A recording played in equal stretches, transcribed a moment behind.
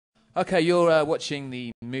Okay, you're watching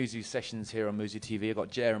the Muzu sessions here on Muzu TV. I've got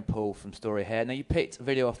Jer and Paul from Story Hair. Now, you picked a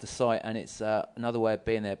video off the site, and it's Another Way of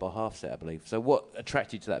Being There by Halfset, I believe. So what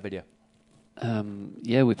attracted you to that video?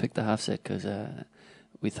 Yeah, we picked the Halfset because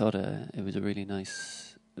we thought it was a really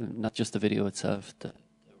nice, not just the video itself, the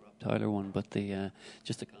Rob Tyler one, but the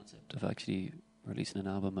just the concept of actually releasing an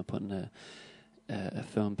album and putting a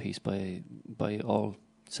film piece by all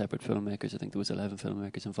separate filmmakers. I think there was 11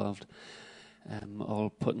 filmmakers involved.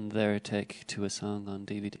 All putting their take to a song on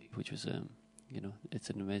DVD, which was, it's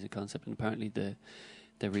an amazing concept. And apparently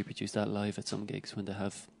they reproduce that live at some gigs when they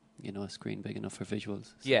have, a screen big enough for visuals.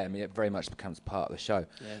 So Yeah, I mean, it very much becomes part of the show.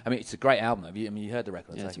 yeah. I mean, it's a great album. You heard the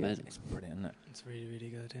record? Yeah, it's amazing. It's brilliant, isn't it? It's really, really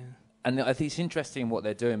good, yeah. And I think it's interesting what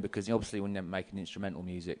they're doing because obviously when they're making instrumental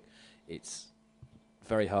music, it's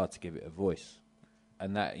very hard to give it a voice.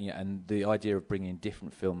 And and the idea of bringing in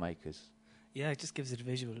different filmmakers. Yeah, it just gives it a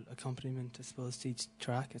visual accompaniment, I suppose, to each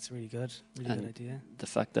track. It's really good. Really And good idea. the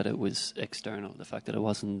fact that it was external, the fact that it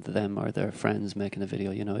wasn't them or their friends making the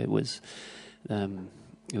video, it was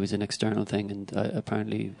an external thing. And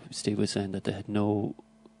apparently Steve was saying that they had no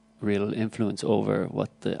real influence over what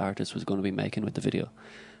the artist was going to be making with the video,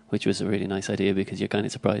 which was a really nice idea because you're kind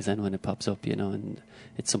of surprised then when it pops up, and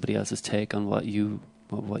it's somebody else's take on what you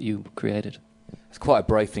created. It's quite a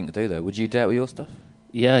brave thing to do, though. Would you dare with your stuff?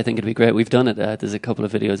 Yeah, I think it'd be great. We've done it. There's a couple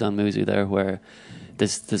of videos on Muzu there where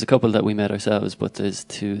there's a couple that we made ourselves, but there's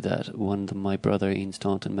two that one that my brother Ian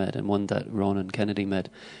Staunton made and one that Ronan Kennedy made,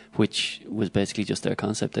 which was basically just their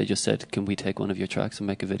concept. They just said, can we take one of your tracks and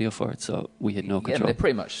make a video for it? So we had no control. Yeah, they're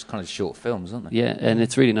pretty much kind of short films, aren't they? Yeah, and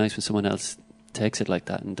it's really nice when someone else takes it like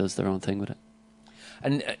that and does their own thing with it.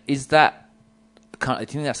 And is that do you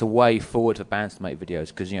think that's a way forward for bands to make videos?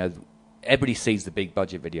 Because everybody sees the big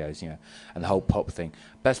budget videos, and the whole pop thing.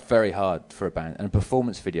 That's very hard for a band. And a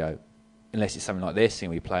performance video, unless it's something like this,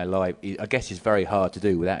 we play live, I guess it's very hard to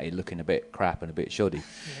do without it looking a bit crap and a bit shoddy.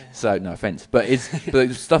 Yeah. So, no offence. But but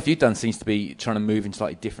the stuff you've done seems to be trying to move in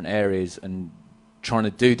slightly different areas and trying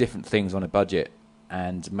to do different things on a budget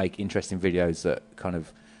and make interesting videos that kind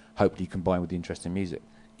of hopefully combine with the interesting music.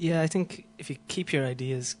 Yeah, I think if you keep your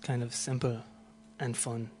ideas kind of simple and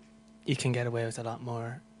fun, you can get away with a lot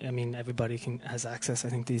more. I mean, everybody has access, I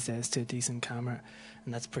think, these days to a decent camera,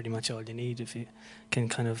 and that's pretty much all you need. If you can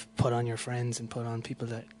kind of put on your friends and put on people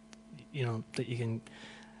that, that you can,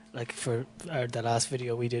 like for the last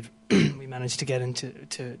video we did, we managed to get into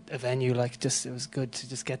a venue, it was good to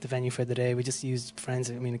just get the venue for the day. We just used friends.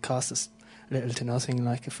 I mean, it cost us little to nothing.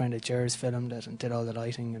 Like a friend of Jer's filmed it and did all the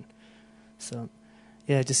lighting, and so...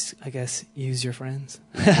 Yeah, just I guess use your friends.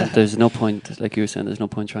 There's no point, like you were saying, there's no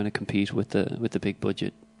point trying to compete with the big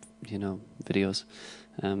budget, videos,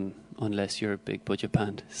 unless you're a big budget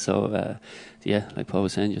band. So yeah, like Paul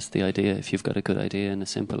was saying, just the idea. If you've got a good idea and a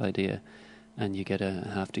simple idea, and you get a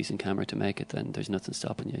half decent camera to make it, then there's nothing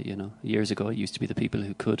stopping you. Years ago, it used to be the people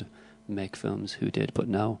who could make films who did, but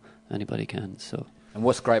now anybody can. So. And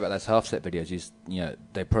what's great about those Halfset videos is,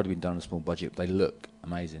 they've probably been done on a small budget, but they look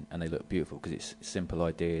amazing and they look beautiful because it's simple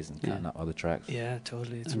ideas and cutting up other tracks. Yeah,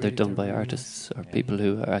 totally. And they're done by artists or people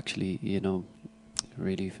who are actually,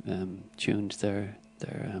 really tuned their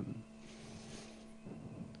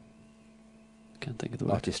can't think of the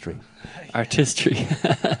word. Artistry. Artistry.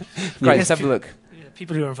 Great, let's have a look. Yeah,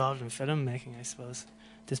 people who are involved in filmmaking, I suppose.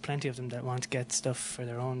 There's plenty of them that want to get stuff for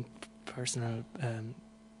their own personal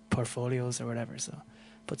portfolios or whatever, so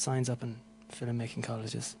put signs up in filmmaking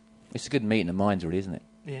colleges. It's a good meeting of minds, really, isn't it?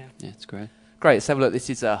 Yeah. Yeah, it's great. Great, let's have a look. This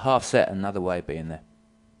is Halfset, Another Way of Being There.